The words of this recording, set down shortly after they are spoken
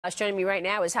Joining me right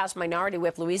now is House Minority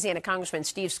Whip, Louisiana Congressman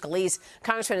Steve Scalise.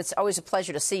 Congressman, it's always a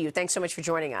pleasure to see you. Thanks so much for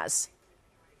joining us.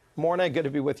 Morning. Good to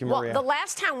be with you, Maria. Well, the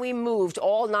last time we moved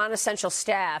all non-essential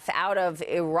staff out of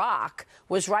Iraq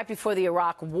was right before the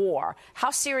Iraq War.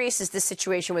 How serious is this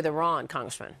situation with Iran,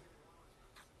 Congressman?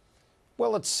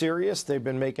 Well, it's serious. They've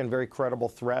been making very credible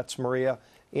threats, Maria,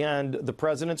 and the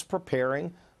president's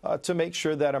preparing to make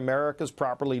sure that America's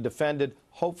properly defended.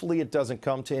 Hopefully it doesn't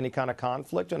come to any kind of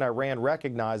conflict, and Iran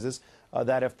recognizes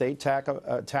that if they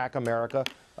attack America,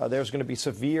 there's going to be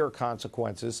severe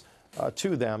consequences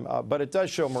to them. But it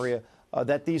does show, Maria,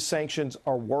 that these sanctions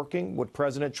are working. What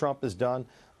President Trump has done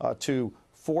to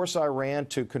force Iran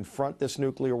to confront this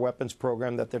nuclear weapons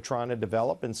program that they're trying to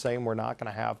develop and saying we're not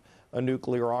going to have a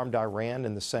nuclear-armed Iran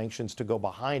and the sanctions to go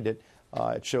behind it,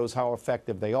 it shows how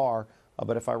effective they are.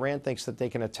 But if Iran thinks that they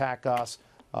can attack us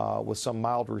with some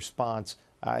mild response,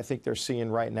 I think they're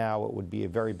seeing right now it would be a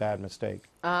very bad mistake.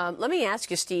 Let me ask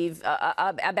you, Steve,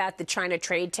 about the China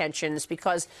trade tensions,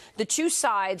 because the two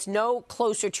sides no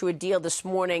closer to a deal this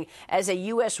morning as a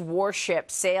U.S. warship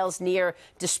sails near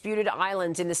disputed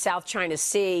islands in the South China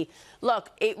Sea. Look,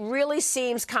 it really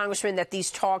seems, Congressman, that these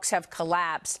talks have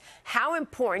collapsed. How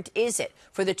important is it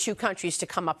for the two countries to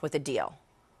come up with a deal?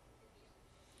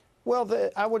 Well,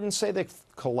 I wouldn't say they've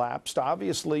collapsed.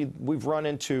 Obviously, we've run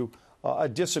into a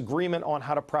disagreement on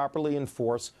how to properly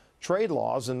enforce trade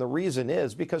laws, and the reason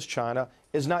is because China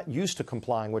is not used to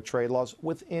complying with trade laws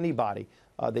with anybody.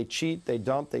 They cheat, they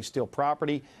dump, they steal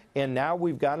property, and now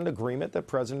we've got an agreement that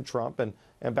President Trump and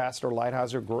Ambassador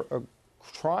Lighthizer are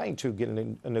trying to get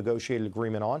a negotiated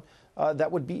agreement on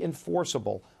that would be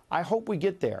enforceable. I hope we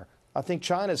get there. I think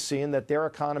China's seeing that their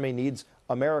economy needs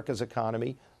America's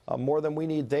economy more than we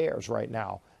need theirs right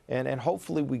now. And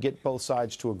hopefully we get both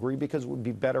sides to agree, because it would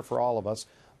be better for all of us.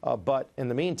 But in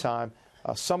the meantime,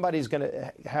 somebody's going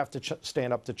to have to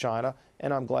stand up to China,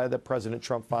 and I'm glad that President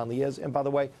Trump finally is. And by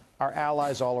the way, our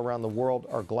allies all around the world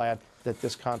are glad that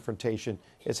this confrontation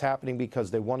is happening,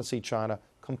 because they want to see China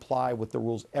comply with the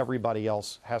rules everybody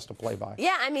else has to play by.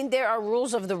 Yeah, I mean, there are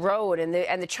rules of the road, and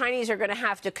the Chinese are going to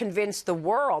have to convince the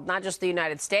world, not just the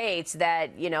United States,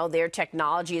 that, you know, their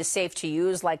technology is safe to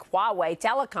use, like Huawei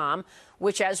Telecom,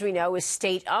 which, as we know, is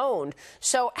state-owned.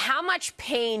 So how much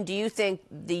pain do you think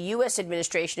the U.S.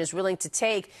 administration is willing to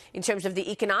take in terms of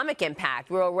the economic impact?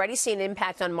 We're already seeing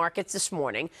impact on markets this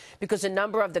morning because a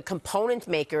number of the component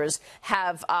makers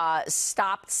have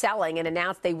stopped selling and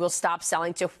announced they will stop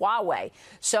selling to Huawei.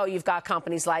 So you've got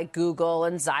companies like Google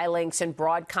and Xilinx and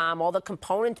Broadcom, all the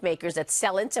component makers that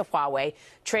sell into Huawei,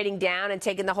 trading down and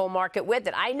taking the whole market with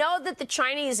it. I know that the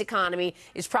Chinese economy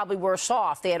is probably worse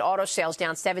off. They had auto sales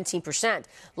down 17%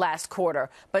 last quarter,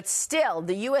 but still,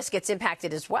 the U.S. gets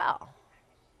impacted as well.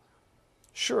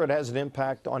 Sure, it has an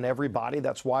impact on everybody.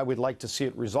 That's why we'd like to see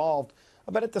it resolved.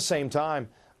 But at the same time,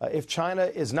 if China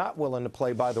is not willing to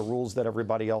play by the rules that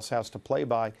everybody else has to play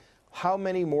by, how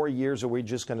many more years are we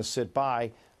just going to sit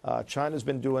by? China's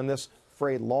been doing this for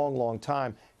a long, long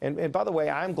time. And by the way,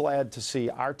 I'm glad to see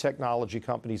our technology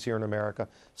companies here in America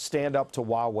stand up to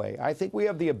Huawei. I think we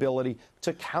have the ability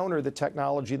to counter the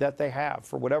technology that they have.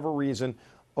 For whatever reason,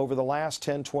 over the last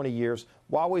 10, 20 years,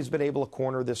 Huawei's been able to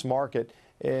corner this market.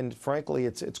 And frankly,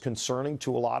 it's concerning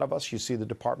to a lot of us. You see the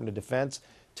Department of Defense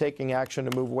taking action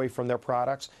to move away from their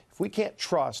products. If we can't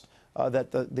trust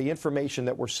that the information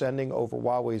that we're sending over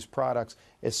Huawei's products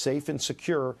is safe and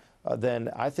secure, then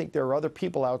I think there are other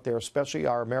people out there, especially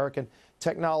our American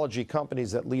technology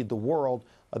companies that lead the world,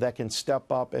 that can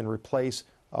step up and replace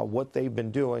what they've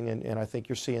been doing, and I think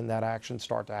you're seeing that action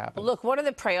start to happen. Look, one of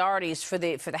the priorities for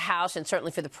the House and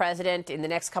certainly for the president in the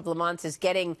next couple of months is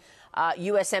getting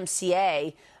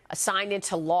USMCA signed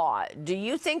into law. Do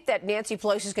you think that Nancy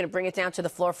Pelosi is going to bring it down to the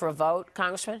floor for a vote,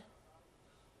 Congressman?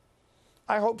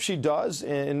 I hope she does,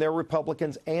 and there are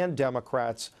Republicans and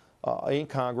Democrats in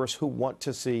Congress who want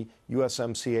to see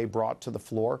USMCA brought to the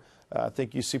floor. I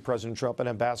think you see President Trump and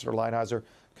Ambassador Lighthizer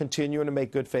continuing to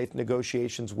make good faith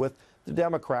negotiations with the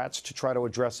Democrats to try to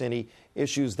address any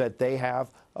issues that they have.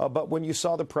 But when you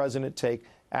saw the president take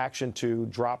action to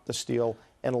drop the steel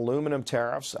and aluminum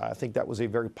tariffs, I think that was a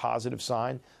very positive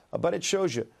sign. But it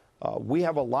shows you we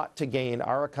have a lot to gain.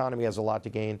 Our economy has a lot to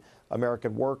gain.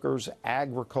 American workers,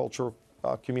 agriculture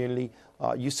community.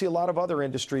 You see a lot of other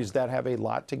industries that have a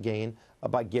lot to gain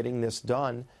by getting this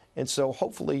done. And so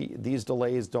hopefully these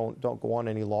delays don't go on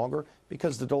any longer,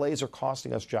 because the delays are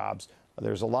costing us jobs.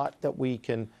 There's a lot that we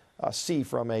can see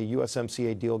from a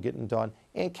USMCA deal getting done,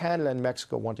 and Canada and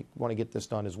Mexico want to get this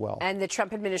done as well. And the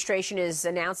Trump administration is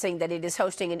announcing that it is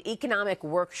hosting an economic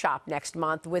workshop next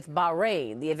month with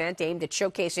Bahrain. The event aimed at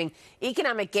showcasing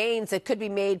economic gains that could be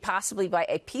made possibly by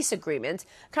a peace agreement.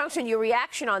 Congressman, your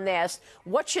reaction on this,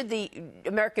 what should the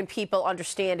American people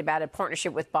understand about a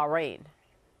partnership with Bahrain?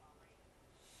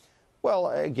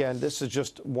 Well, again, this is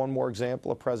just one more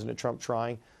example of President Trump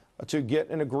trying to get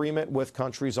an agreement with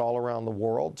countries all around the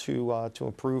world to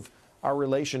improve our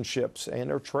relationships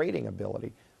and our trading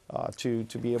ability, to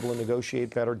be able to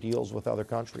negotiate better deals with other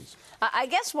countries. I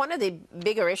guess one of the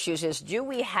bigger issues is, do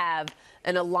we have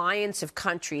an alliance of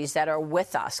countries that are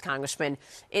with us, Congressman,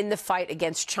 in the fight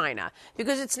against China?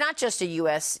 Because it's not just a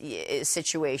U.S.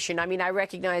 situation. I mean, I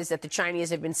recognize that the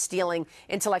Chinese have been stealing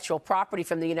intellectual property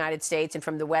from the United States and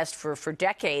from the West for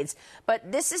decades,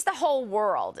 but this is the whole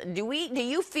world. Do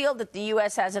you feel that the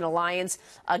U.S. has an alliance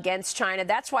against China?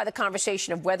 That's why the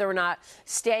conversation of whether or not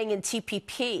staying in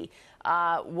TPP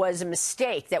was a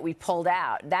mistake that we pulled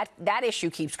out. That issue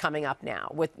keeps coming up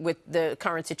now with the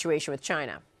current situation with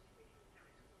China.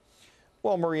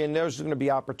 Well, Maria, and there's going to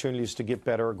be opportunities to get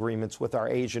better agreements with our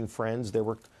Asian friends. There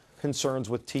were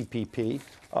concerns with TPP.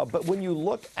 But when you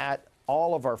look at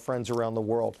all of our friends around the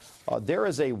world, there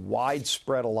is a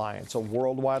widespread alliance, a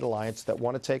worldwide alliance that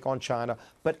want to take on China.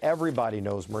 But everybody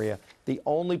knows, Maria, the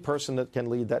only person that can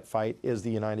lead that fight is the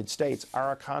United States.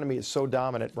 Our economy is so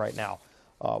dominant right now.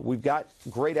 We've got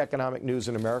great economic news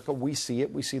in America. We see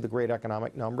it. We see the great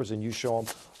economic numbers, and you show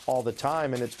them all the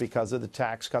time, and it's because of the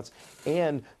tax cuts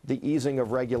and the easing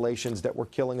of regulations that were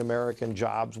killing American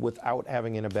jobs without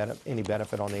having any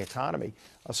benefit on the economy.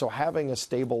 So having a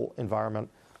stable environment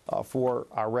for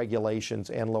our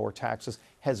regulations and lower taxes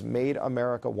has made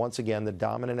America, once again, the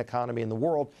dominant economy in the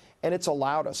world, and it's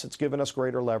allowed us, it's given us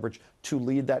greater leverage to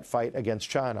lead that fight against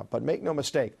China. But make no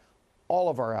mistake, all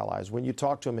of our allies, when you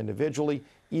talk to them individually,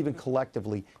 even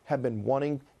collectively, have been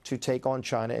wanting to take on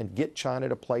China and get China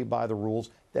to play by the rules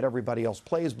that everybody else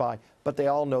plays by. But they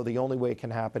all know the only way it can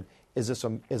happen is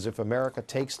if America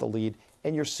takes the lead.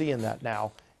 And you're seeing that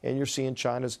now. And you're seeing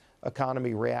China's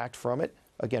economy react from it.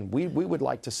 Again, we would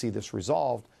like to see this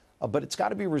resolved, but it's got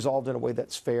to be resolved in a way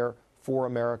that's fair for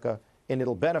America, and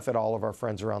it'll benefit all of our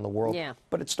friends around the world. Yeah.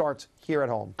 But it starts here at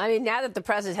home. I mean, now that the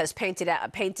president has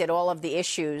painted all of the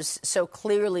issues so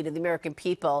clearly to the American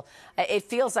people, it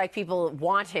feels like people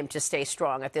want him to stay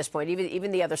strong at this point,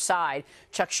 even the other side.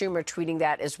 Chuck Schumer tweeting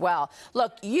that as well.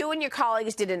 Look, you and your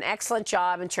colleagues did an excellent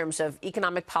job in terms of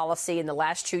economic policy in the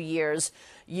last 2 years.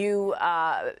 You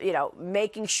know,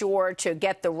 making sure to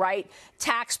get the right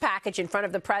tax package in front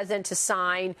of the president to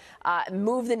sign,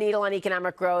 move the needle on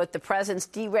economic growth. The president's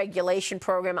deregulation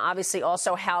program obviously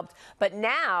also helped. But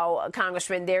now,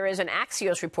 Congressman, there is an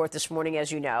Axios report this morning,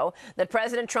 as you know, that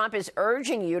President Trump is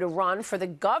urging you to run for the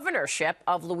governorship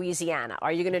of Louisiana.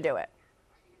 Are you going to do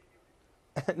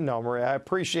it? No, Maria, I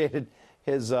appreciated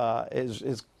his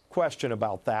question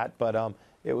about that, but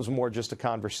it was more just a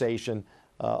conversation.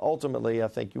 Ultimately, I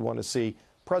think you want to see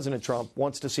President Trump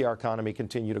wants to see our economy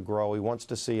continue to grow. He wants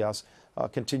to see us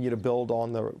continue to build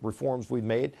on the reforms we've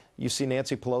made. You see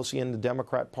Nancy Pelosi and the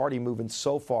Democrat Party moving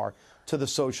so far to the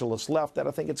socialist left that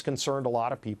I think it's concerned a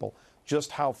lot of people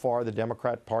just how far the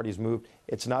Democrat Party's moved.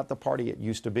 It's not the party it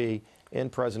used to be,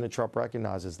 and President Trump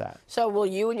recognizes that. So will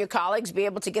you and your colleagues be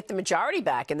able to get the majority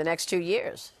back in the next 2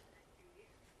 years?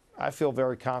 I feel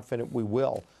very confident we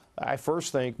will. I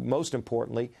first think, most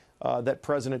importantly, that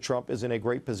President Trump is in a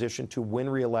great position to win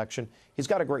re-election. He's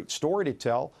got a great story to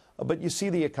tell, but you see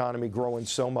the economy growing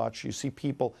so much. You see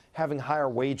people having higher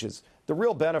wages. The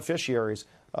real beneficiaries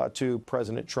to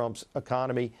President Trump's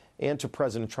economy and to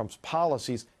President Trump's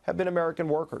policies have been American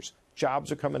workers.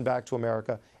 Jobs are coming back to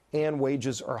America, and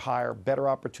wages are higher, better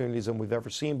opportunities than we've ever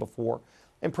seen before.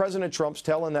 And President Trump's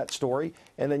telling that story,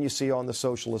 and then you see on the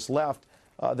socialist left,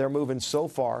 they're moving so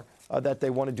far that they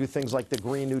want to do things like the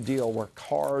Green New Deal, where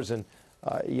cars and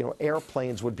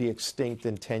airplanes would be extinct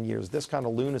in 10 years, this kind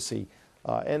of lunacy.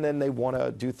 And then they want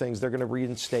to do things. They're going to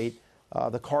reinstate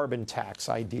the carbon tax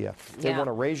idea. They want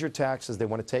to raise your taxes. They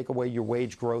want to take away your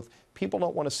wage growth. People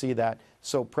don't want to see that.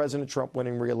 So President Trump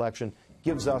winning re-election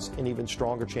gives us an even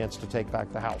stronger chance to take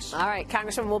back the House. All right,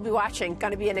 Congressman, we'll be watching.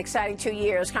 Going to be an exciting 2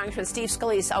 years. Congressman Steve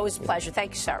Scalise, always a pleasure.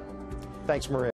 Thank you, sir. Thanks, Maria.